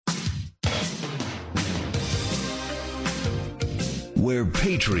where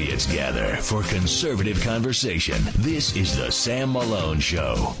patriots gather for conservative conversation. This is the Sam Malone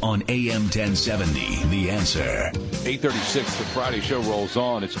Show on AM 1070, The Answer. 8:36, the Friday show rolls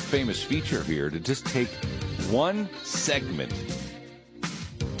on. It's a famous feature here to just take one segment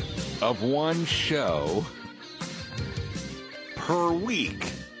of one show per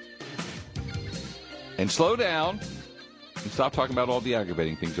week and slow down and stop talking about all the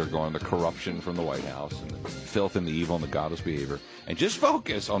aggravating things that are going on, the corruption from the White House and the filth and the evil and the godless behavior, and just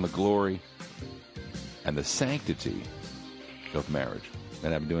focus on the glory and the sanctity of marriage.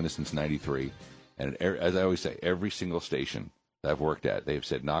 And I've been doing this since 93. And as I always say, every single station that I've worked at, they've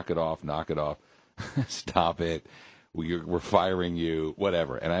said, knock it off, stop it, we're firing you,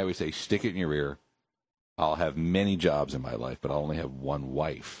 whatever. And I always say, stick it in your ear. I'll have many jobs in my life, but I'll only have one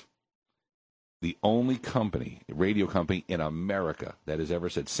wife. The only company, radio company in America that has ever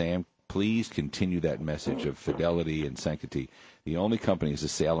said, Sam, please continue that message of fidelity and sanctity. The only company is the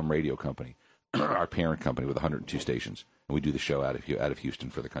Salem Radio Company, our parent company with 102 stations. And we do the show out of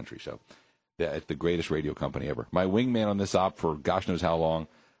Houston for the country. So it's the greatest radio company ever. My wingman on this op for gosh knows how long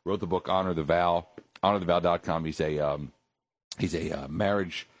wrote the book Honor the Vow, honorthevow.com. He's a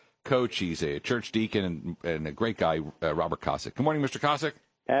marriage coach. He's a church deacon and a great guy, Robert Kosick. Good morning, Mr. Kosick.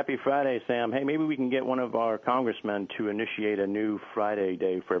 Happy Friday, Sam. Hey, maybe we can get one of our congressmen to initiate a new Friday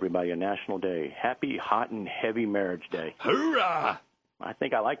day for everybody, a national day. Happy, hot, and heavy marriage day. Hoorah! I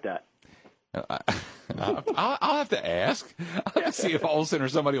think I like that. I'll have to ask. I'll have to see if Olson or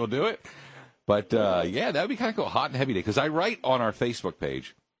somebody will do it. But, yeah, that would be kind of cool, hot and heavy day. Because I write on our Facebook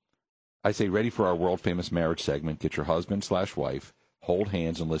page, I say, ready for our world-famous marriage segment. Get your husband/wife, hold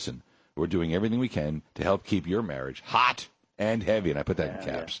hands, and listen. We're doing everything we can to help keep your marriage hot and heavy, and I put that in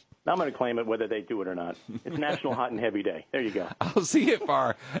caps. Yeah. I'm going to claim it whether they do it or not. It's National Hot and Heavy Day. There you go. I'll see if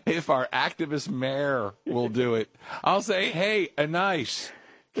our activist mayor will do it. I'll say, hey, Anais,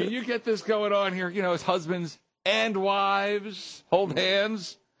 can you get this going on here? You know, as husbands and wives hold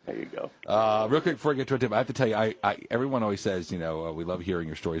hands. There you go. Real quick before I get to a tip, I have to tell you, everyone always says, you know, we love hearing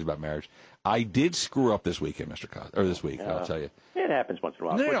your stories about marriage. I did screw up this weekend, Mr. Kosick, or this week, I'll tell you. It happens once in a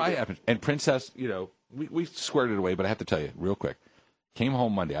while. No, it happens. And Princess, you know, we squared it away, but I have to tell you, real quick. Came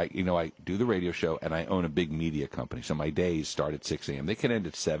home Monday. I do the radio show, and I own a big media company, so my days start at 6 a.m. They can end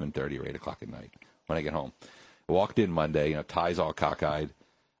at 7:30 or 8 o'clock at night when I get home. I walked in Monday, you know, tie's all cockeyed.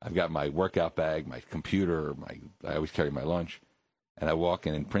 I've got my workout bag, my computer, I always carry my lunch. And I walk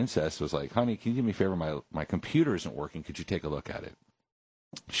in, and Princess was like, honey, can you do me a favor? My computer isn't working. Could you take a look at it?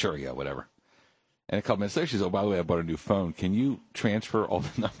 Sure, yeah, whatever. And a couple minutes later, she says, oh, by the way, I bought a new phone. Can you transfer all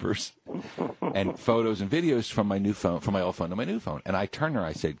the numbers and photos and videos from my new phone, from my old phone to my new phone? And I turned to her,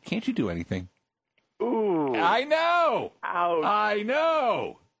 I said, can't you do anything? Ooh. I know. Ouch. I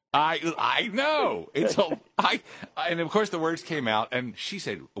know. I know. It's and of course the words came out, and she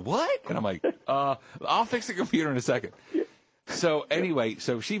said, what? And I'm like, I'll fix the computer in a second. So anyway,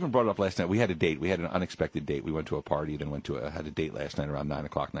 so she even brought it up last night. We had a date. We had an unexpected date. We went to a party, then had a date last night around 9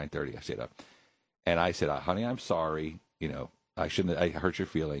 o'clock, 9:30. I stayed up. And I said, honey, I'm sorry. You know, I hurt your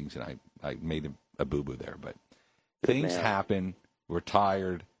feelings, and I made a boo-boo there. But things happen. We're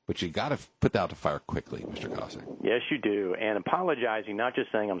tired. But you got to put out the fire quickly, Mr. Kosick. Yes, you do. And apologizing, not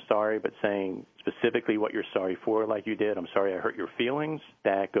just saying I'm sorry, but saying specifically what you're sorry for, like you did. I'm sorry I hurt your feelings.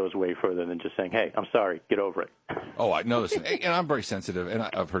 That goes way further than just saying, hey, I'm sorry, get over it. Oh, I know. Listen, and I'm very sensitive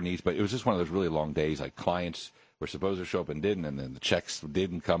of her needs, but it was just one of those really long days. Like clients were supposed to show up and didn't, and then the checks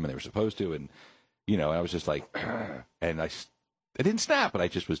didn't come and they were supposed to. And, you know, I was just like, and I didn't snap, but I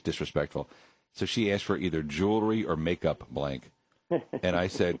just was disrespectful. So she asked for either jewelry or makeup blank. And I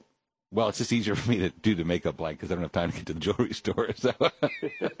said, well, it's just easier for me to do the makeup blank because I don't have time to get to the jewelry store.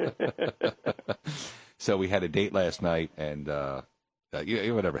 So we had a date last night, and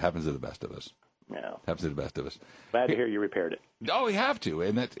whatever, happens to the best of us. Yeah. Happens to the best of us. Glad to hear you repaired it. Oh, we have to.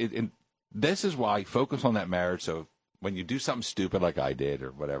 And this is why focus on that marriage. So when you do something stupid like I did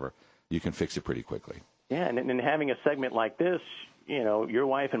or whatever, you can fix it pretty quickly. Yeah, and having a segment like this, you know, your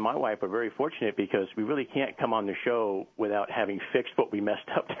wife and my wife are very fortunate because we really can't come on the show without having fixed what we messed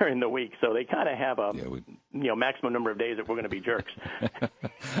up during the week. So they kind of have a maximum number of days that we're going to be jerks.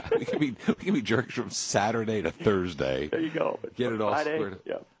 we can be jerks from Saturday to Thursday. There you go. Get it all Friday, squared.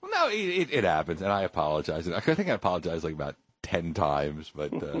 Yeah. Well, no, it happens, and I apologize. I think I apologized like about 10 times,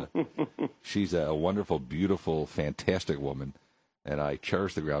 but she's a wonderful, beautiful, fantastic woman. And I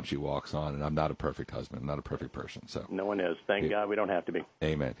cherish the ground she walks on, and I'm not a perfect husband. I'm not a perfect person. So no one is. Thank God we don't have to be.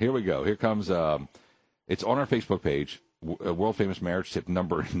 Amen. Here we go. Here comes, it's on our Facebook page, world famous marriage tip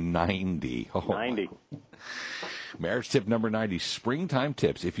number 90. Oh, 90. Marriage tip number 90, springtime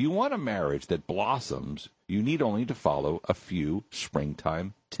tips. If you want a marriage that blossoms, you need only to follow a few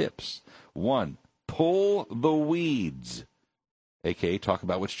springtime tips. 1, pull the weeds, a.k.a. talk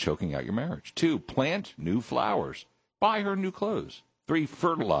about what's choking out your marriage. 2, plant new flowers. Buy her new clothes. 3,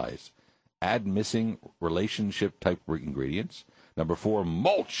 fertilize. Add missing relationship-type ingredients. Number 4,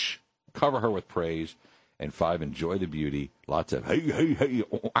 mulch. Cover her with praise. And 5, enjoy the beauty. Lots of hey.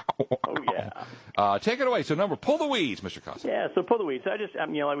 Oh, yeah. Take it away. So, pull the weeds, Mr. Costa. Yeah, so pull the weeds.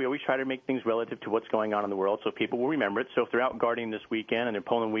 We always try to make things relative to what's going on in the world so people will remember it. So if they're out gardening this weekend and they're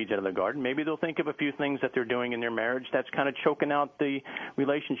pulling weeds out of their garden, maybe they'll think of a few things that they're doing in their marriage that's kind of choking out the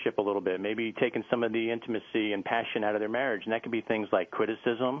relationship a little bit, maybe taking some of the intimacy and passion out of their marriage. And that could be things like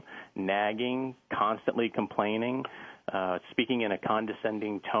criticism, nagging, constantly complaining, speaking in a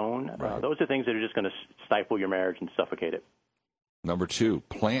condescending tone. Right. Those are things that are just going to stifle your marriage and suffocate it. Number 2,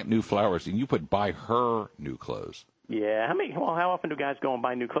 plant new flowers, and you put buy her new clothes. Yeah, how often do guys go and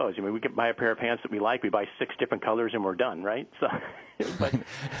buy new clothes? I mean, we can buy a pair of pants that we like. We buy 6 different colors, and we're done, right? So, but,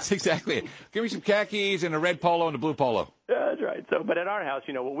 that's exactly it. Give me some khakis and a red polo and a blue polo. That's right. So, but at our house,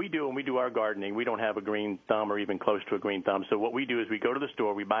 what we do when we do our gardening, we don't have a green thumb or even close to a green thumb. So what we do is we go to the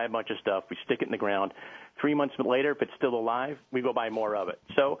store, we buy a bunch of stuff, we stick it in the ground. 3 months later, if it's still alive, we go buy more of it.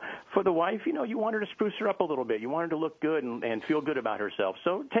 So for the wife, you want her to spruce her up a little bit. You want her to look good and feel good about herself.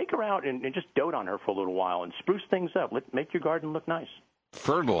 So take her out and just dote on her for a little while and spruce things up. Make your garden look nice.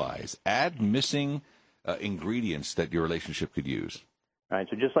 Fertilize. Add missing ingredients that your relationship could use. All right,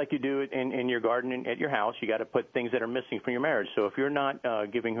 so just like you do it in your garden at your house, you got to put things that are missing from your marriage. So if you're not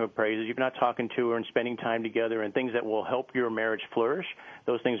giving her praises, you're not talking to her and spending time together and things that will help your marriage flourish,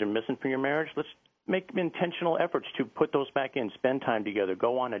 those things are missing from your marriage. Let's make intentional efforts to put those back in, spend time together,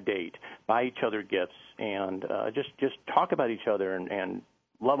 go on a date, buy each other gifts, and just talk about each other and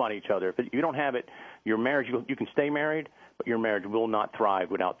love on each other. If you don't have it, your marriage, you can stay married, but your marriage will not thrive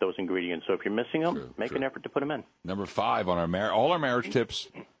without those ingredients. So if you're missing them, make an effort to put them in. Number 5 on all our marriage tips,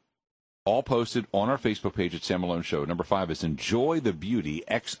 all posted on our Facebook page at Sam Malone Show. Number 5 is enjoy the beauty,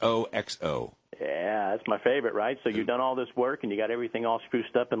 XOXO. Yeah, that's my favorite, right? So you've done all this work and you got everything all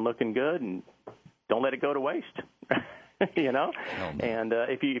spruced up and looking good, and don't let it go to waste. And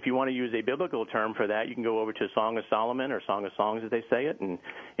if you want to use a biblical term for that, you can go over to Song of Solomon or Song of Songs as they say it. And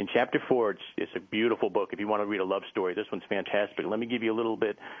in chapter 4, it's a beautiful book. If you want to read a love story, this one's fantastic. Let me give you a little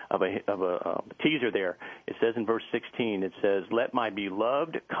bit of a teaser there. It says in verse 16, it says, "Let my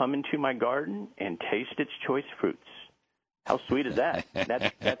beloved come into my garden and taste its choice fruits." How sweet is that?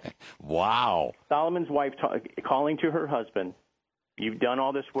 That's wow. Solomon's wife calling to her husband, "You've done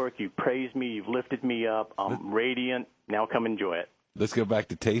all this work. You've praised me. You've lifted me up. I'm radiant. Now come enjoy it." Let's go back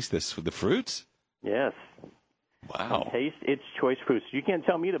to taste this with the fruits. Yes. Wow. Taste its choice fruits. You can't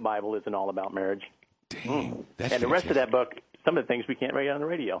tell me the Bible isn't all about marriage. Dang. That's and the rest of that book, some of the things we can't read on the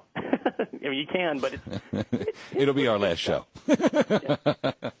radio. I mean, you can, but it'll be our last show.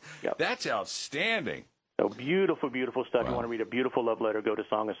 Yep. That's outstanding. So beautiful, beautiful stuff. Wow. You want to read a beautiful love letter, go to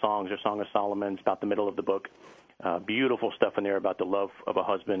Song of Songs or Song of Solomon. It's about the middle of the book. Beautiful stuff in there about the love of a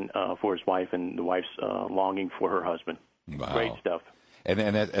husband for his wife and the wife's longing for her husband. Wow. Great stuff.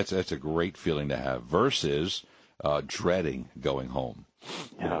 And that's a great feeling to have versus dreading going home.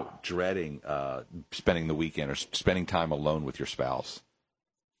 Yeah. Dreading spending the weekend or spending time alone with your spouse.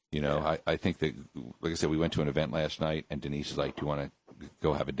 I think that, like I said, we went to an event last night, and Denise is like, "Do you want to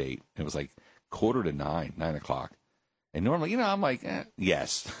go have a date?" And it was like 8:45, 9:00. And normally, I'm like,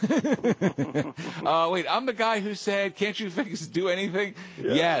 yes. Wait, I'm the guy who said, "Can't you do anything?"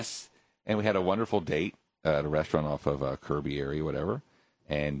 Yeah. Yes. And we had a wonderful date at a restaurant off of Kirby area, whatever.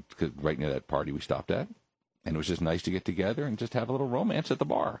 And right near that party we stopped at. And it was just nice to get together and just have a little romance at the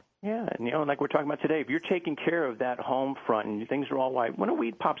bar. Yeah, and like we're talking about today, if you're taking care of that home front and things are all right, when a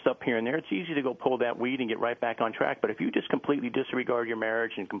weed pops up here and there, it's easy to go pull that weed and get right back on track. But if you just completely disregard your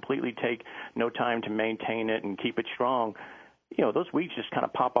marriage and completely take no time to maintain it and keep it strong, those weeds just kind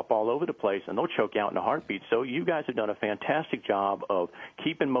of pop up all over the place, and they'll choke you out in a heartbeat. So you guys have done a fantastic job of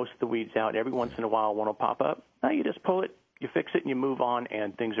keeping most of the weeds out. Every once in a while one will pop up. Now you just pull it, you fix it, and you move on,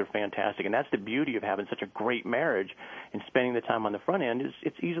 and things are fantastic. And that's the beauty of having such a great marriage and spending the time on the front end is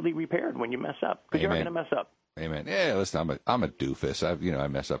it's easily repaired when you mess up, because you're going to mess up. Amen. Yeah, listen, I'm a doofus. I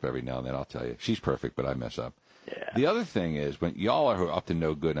mess up every now and then, I'll tell you. She's perfect, but I mess up. Yeah. The other thing is, when y'all are up to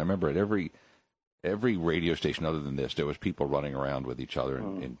no good, and I remember at every radio station other than this, there was people running around with each other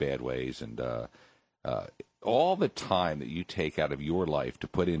in bad ways, and all the time that you take out of your life to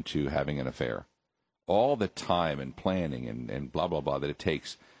put into having an affair, all the time and planning and blah, blah, blah that it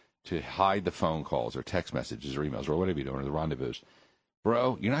takes to hide the phone calls or text messages or emails or whatever you're doing or the rendezvous,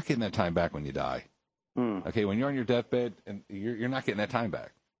 bro, you're not getting that time back when you die. Okay, when you're on your deathbed, and you're not getting that time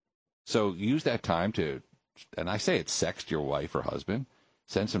back. So use that time to, and I say it's sext your wife or husband.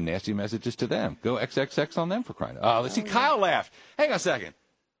 Send some nasty messages to them. Go XXX on them for crying out. Oh, let's see. Kyle laughed. Hang on a second.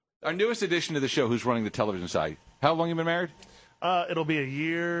 Our newest addition to the show, who's running the television side. How long have you been married? It'll be a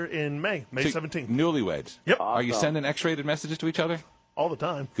year in May 17th. Newlyweds. Yep. Awesome. Are you sending X-rated messages to each other? All the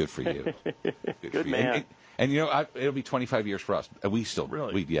time. Good for you. Good for you. man. And you know, it'll be 25 years for us. We still,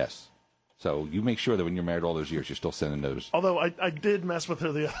 Really? Yes. So you make sure that when you're married all those years, you're still sending those. Although I did mess with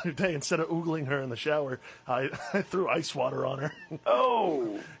her the other day. Instead of oogling her in the shower, I threw ice water on her.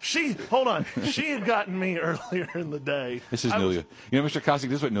 Oh! Hold on. She had gotten me earlier in the day. This is newlywed. You know, Mr. Kosick,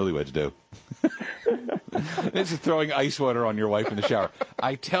 this is what newlyweds do. This is throwing ice water on your wife in the shower.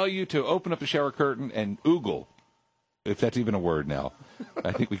 I tell you to open up the shower curtain and oogle, if that's even a word now.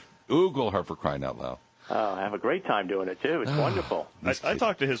 I think we oogle her for crying out loud. Oh, I have a great time doing it, too. It's wonderful. I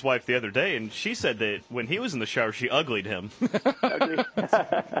talked to his wife the other day, and she said that when he was in the shower, she uglied him.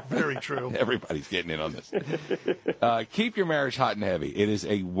 Very true. Everybody's getting in on this. Keep your marriage hot and heavy. It is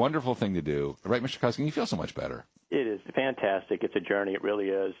a wonderful thing to do. Right, Mr. Kosick? You feel so much better. It is fantastic. It's a journey. It really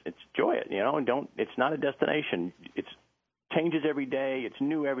is. Enjoy it, and it's not a destination. It changes every day. It's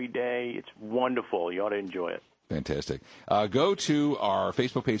new every day. It's wonderful. You ought to enjoy it. Fantastic. Go to our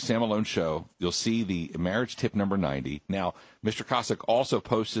Facebook page, Sam Malone Show. You'll see the marriage tip number 90. Now, Mr. Kosick also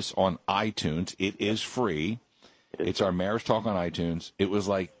posts this on iTunes. It is free. It's our marriage talk on iTunes. It was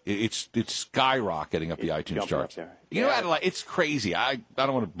like it's skyrocketing up the iTunes charts. You know, it's crazy. I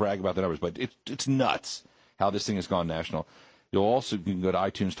don't want to brag about the numbers, but it's nuts how this thing has gone national. You can go to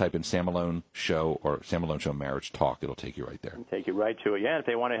iTunes, type in Sam Malone Show or Sam Malone Show Marriage Talk. It'll take you right there. Take you right to it. Yeah, if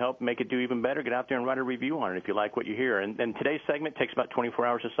they want to help make it do even better, get out there and write a review on it if you like what you hear. And today's segment takes about 24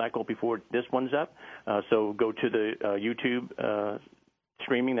 hours to cycle before this one's up. So go to the YouTube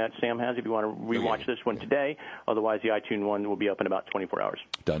streaming that Sam has if you want to rewatch this one today. Otherwise, the iTunes one will be up in about 24 hours.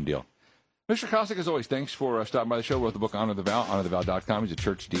 Done deal. Mr. Kosick, as always, thanks for stopping by the show. Wrote the book Honor the Vow, honorthevow.com. He's a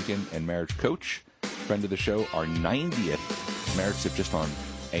church deacon and marriage coach. Friend of the show, our 90th marriage tip just on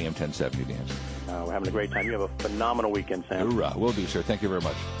AM 1070, The Answer. We're having a great time. You have a phenomenal weekend, Sam. Hoorah. Will do, sir. Thank you very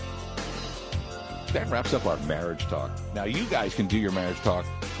much. That wraps up our marriage talk. Now, you guys can do your marriage talk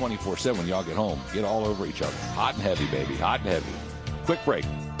 24/7 when y'all get home. Get all over each other. Hot and heavy, baby. Hot and heavy. Quick break.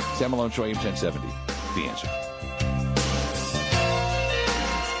 Sam Malone Show, AM 1070, The Answer.